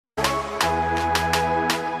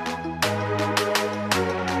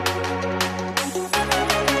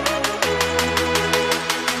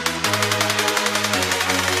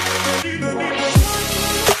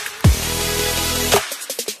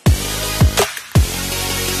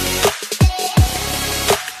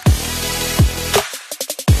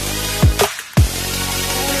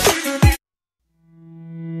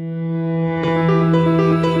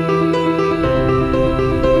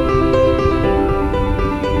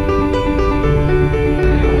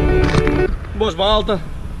Boas malta,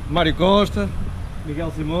 Mário Costa,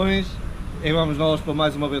 Miguel Simões, e vamos nós para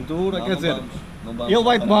mais uma aventura. Não, quer dizer, vamos ele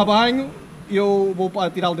vai tomar banho e eu vou para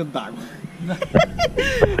tirá-lo dentro de água.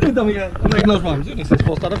 Então Miguel, onde é que nós vamos? Eu nem sei se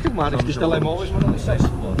posso estar a filmar, isto diz telemóveis, mas não sei se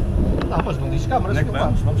pode. Não, mas não diz câmaras, onde é que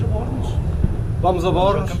vamos a Bornos. Vamos a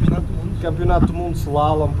Bornos, campeonato do mundo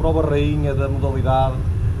slalom, prova rainha da modalidade.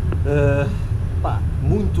 Pá,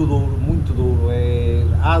 muito duro, é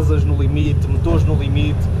asas no limite, motores no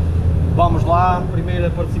limite. Vamos lá, primeira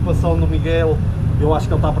participação do Miguel, eu acho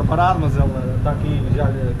que ele está preparado, mas ele está aqui, já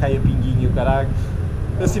lhe cai a pinguinha e o caralho.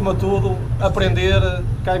 Acima de tudo, aprender,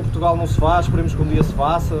 cá em Portugal não se faz, esperemos que um dia se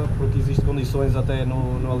faça, porque existem condições até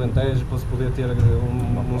no Alentejo para se poder ter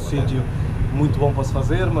um sítio muito bom para se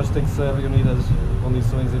fazer, mas tem que ser reunidas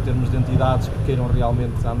condições em termos de entidades que queiram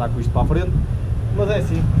realmente andar com isto para a frente. Mas é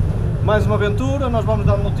assim, mais uma aventura, nós vamos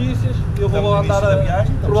dar notícias, eu vou andar a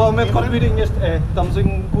viagem, provavelmente quando virem este, estamos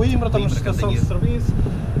em Coimbra, estamos na estação de serviço,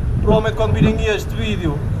 provavelmente quando virem este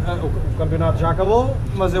vídeo, o campeonato já acabou,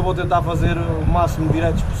 mas eu vou tentar fazer o máximo de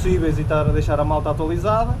diretos possíveis e deixar a malta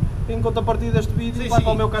atualizada, enquanto a partir deste vídeo vai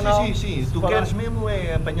para o meu canal. Sim, tu queres mesmo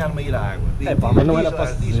é apanhar-me a ir à água. Mas não era para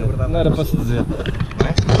se dizer, não era para se dizer.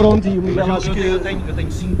 Pronto, e o Miguel acho que... Eu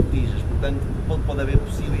tenho 5 tijas, portanto pode haver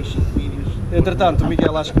possíveis 5 vídeos. Entretanto, o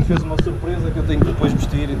Miguel acho que me fez uma surpresa que eu tenho que depois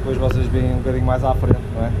vestir e depois vocês veem um bocadinho mais à frente,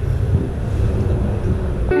 não é?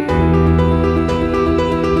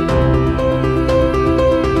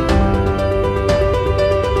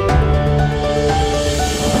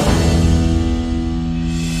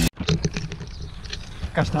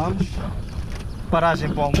 Cá estamos, paragem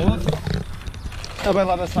para o almoço, a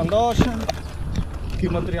bela da sandocha, aqui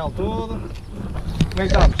o material todo. Como é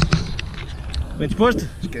que estamos? Bem disposto?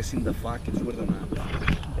 Esqueci-me da faca e dos guardanapos.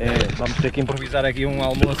 Vamos ter que improvisar aqui um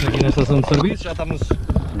almoço aqui na estação de serviço,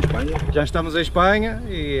 já estamos em Espanha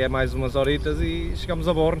e é mais umas horitas e chegamos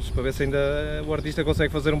a Bornos para ver se ainda o artista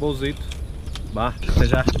consegue fazer um bolzito. Vá, até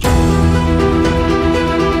já!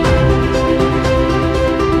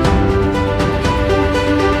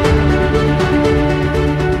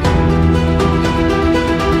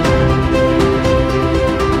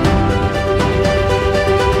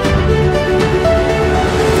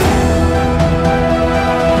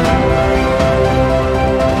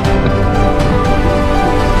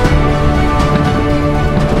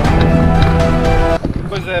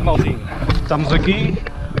 Maltinho, estamos aqui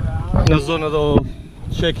na zona do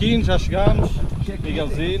check-in, já chegámos,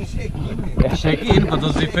 Miguelzinho, é check-in para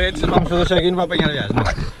todos os efeitos, vamos fazer check-in para apanhar a viagem.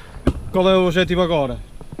 Qual é o objetivo agora?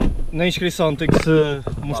 Na inscrição tem que se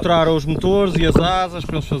mostrar os motores e as asas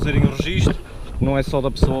para eles fazerem o registro, não é só da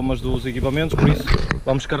pessoa mas dos equipamentos, por isso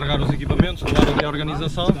vamos carregar os equipamentos, levar aqui a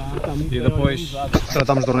organização e depois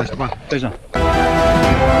tratamos do resto. Vá, até já!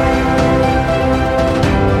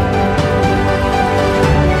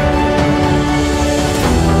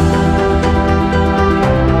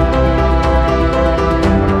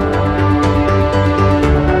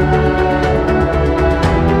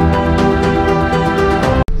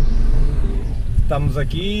 Estamos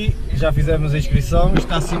aqui, já fizemos a inscrição,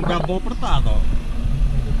 está assim um bocado bom apertado, ó.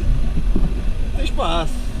 Tem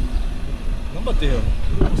espaço, não bateu.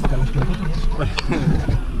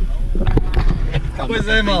 Pois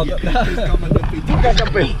é, malta.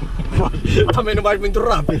 Também não vais muito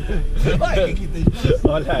rápido.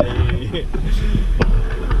 Olha aí.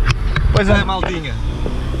 Pois é, maltinha.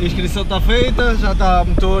 A inscrição está feita, já está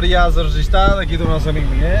motor e asa registada aqui do nosso amigo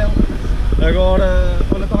Miguel. Agora,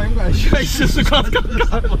 olha, está bem um gajo,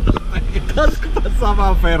 quase que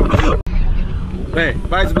passava a ferro. Bem,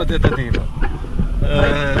 mais uma tentativa.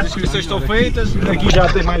 As inscrições estão feitas, aqui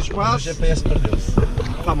já tem mais espaço. O GPS perdeu-se.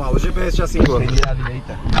 Está mal, o GPS já se encontra.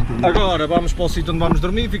 Agora vamos para o sítio onde vamos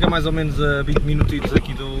dormir, fica mais ou menos a 20 minutitos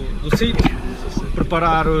aqui do sítio.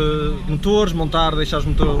 Preparar motores, montar, deixar o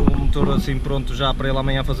motor assim pronto já para ele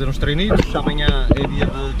amanhã fazer uns treinitos. Amanhã é dia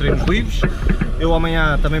de treinos livres. Eu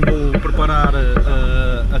amanhã também vou preparar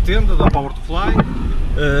a tenda da Power to Fly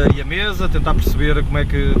e a mesa, tentar perceber como é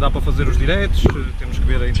que dá para fazer os diretos. Temos que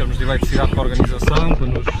ver em termos de eletricidade para a organização, para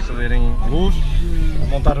nos cederem luz,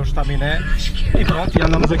 montar o estaminé e pronto, e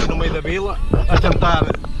andamos aqui no meio da vila a tentar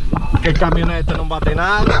que a caminhoneta não bate em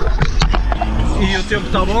nada. E o tempo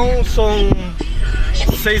está bom, são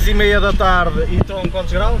 6h30 da tarde e estão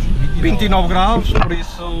quantos graus? 29 graus, por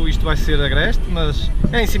isso isto vai ser agreste, mas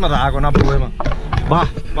é em cima da água, não há problema. Vá,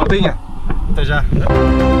 maltinha, até já!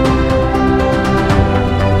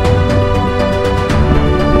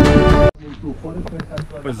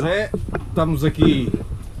 Pois é, estamos aqui,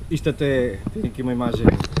 isto até tem aqui uma imagem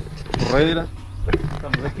porreira,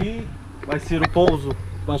 estamos aqui, vai ser o pouso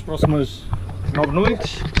para as próximas 9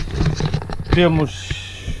 noites. Temos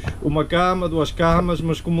uma cama, 2 camas,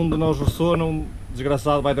 mas como um de nós ressona, um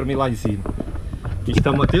desgraçado vai dormir lá em cima. Isto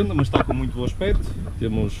é uma tenda, mas está com muito bom aspecto.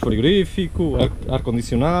 Temos frigorífico,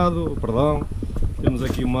 ar-condicionado, perdão. Temos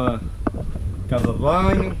aqui uma casa de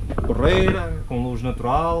banho, correira, com luz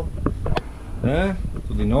natural, né?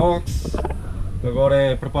 Tudo inox. Agora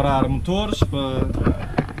é preparar motores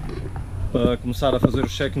para começar a fazer o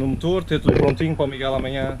cheque no motor, ter tudo prontinho para o Miguel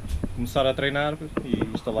amanhã começar a treinar e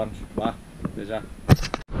instalarmos. Vá, até já.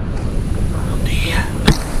 Bom dia.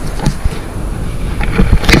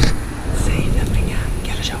 6 da manhã.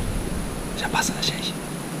 Que horas já? Já passa das 6.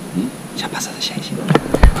 Já passa das 6.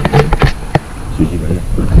 6h30.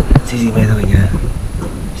 6h30 da manhã.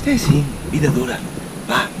 Isto é assim, vida dura.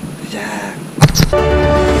 Vá, até já.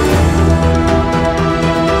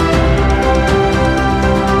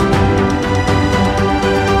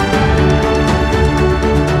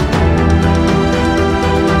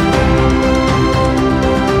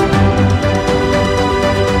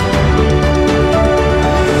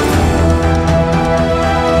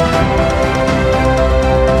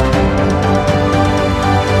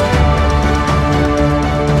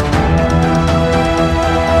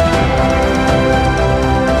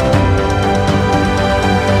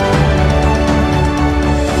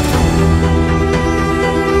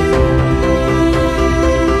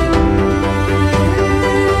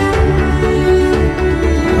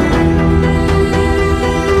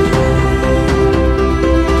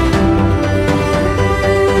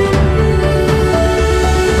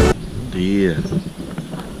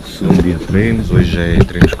 Segundo dia de treinos, hoje é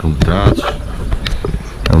treinos cronometrados,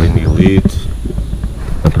 ali Miguelito,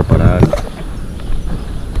 a preparar,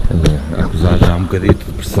 a acusar já um bocadito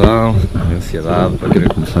de pressão, de ansiedade para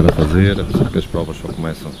querer começar a fazer, porque as provas só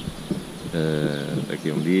começam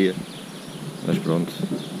daqui a um dia, mas pronto,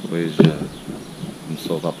 hoje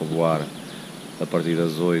começou a dar para voar a partir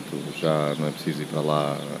das 8, já não é preciso ir para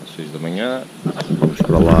lá às 6 da manhã, vamos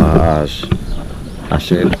para lá às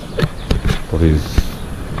 7, por isso.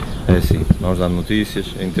 É assim, vamos dar notícias.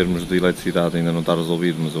 Em termos de eletricidade ainda não está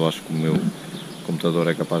resolvido, mas eu acho que o meu computador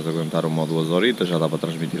é capaz de aguentar 1 ou 2 horitas, já dá para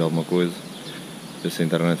transmitir alguma coisa, ver se a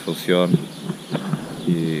internet funciona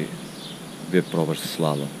e ver provas de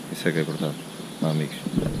slalom, isso é que é verdade, amigos.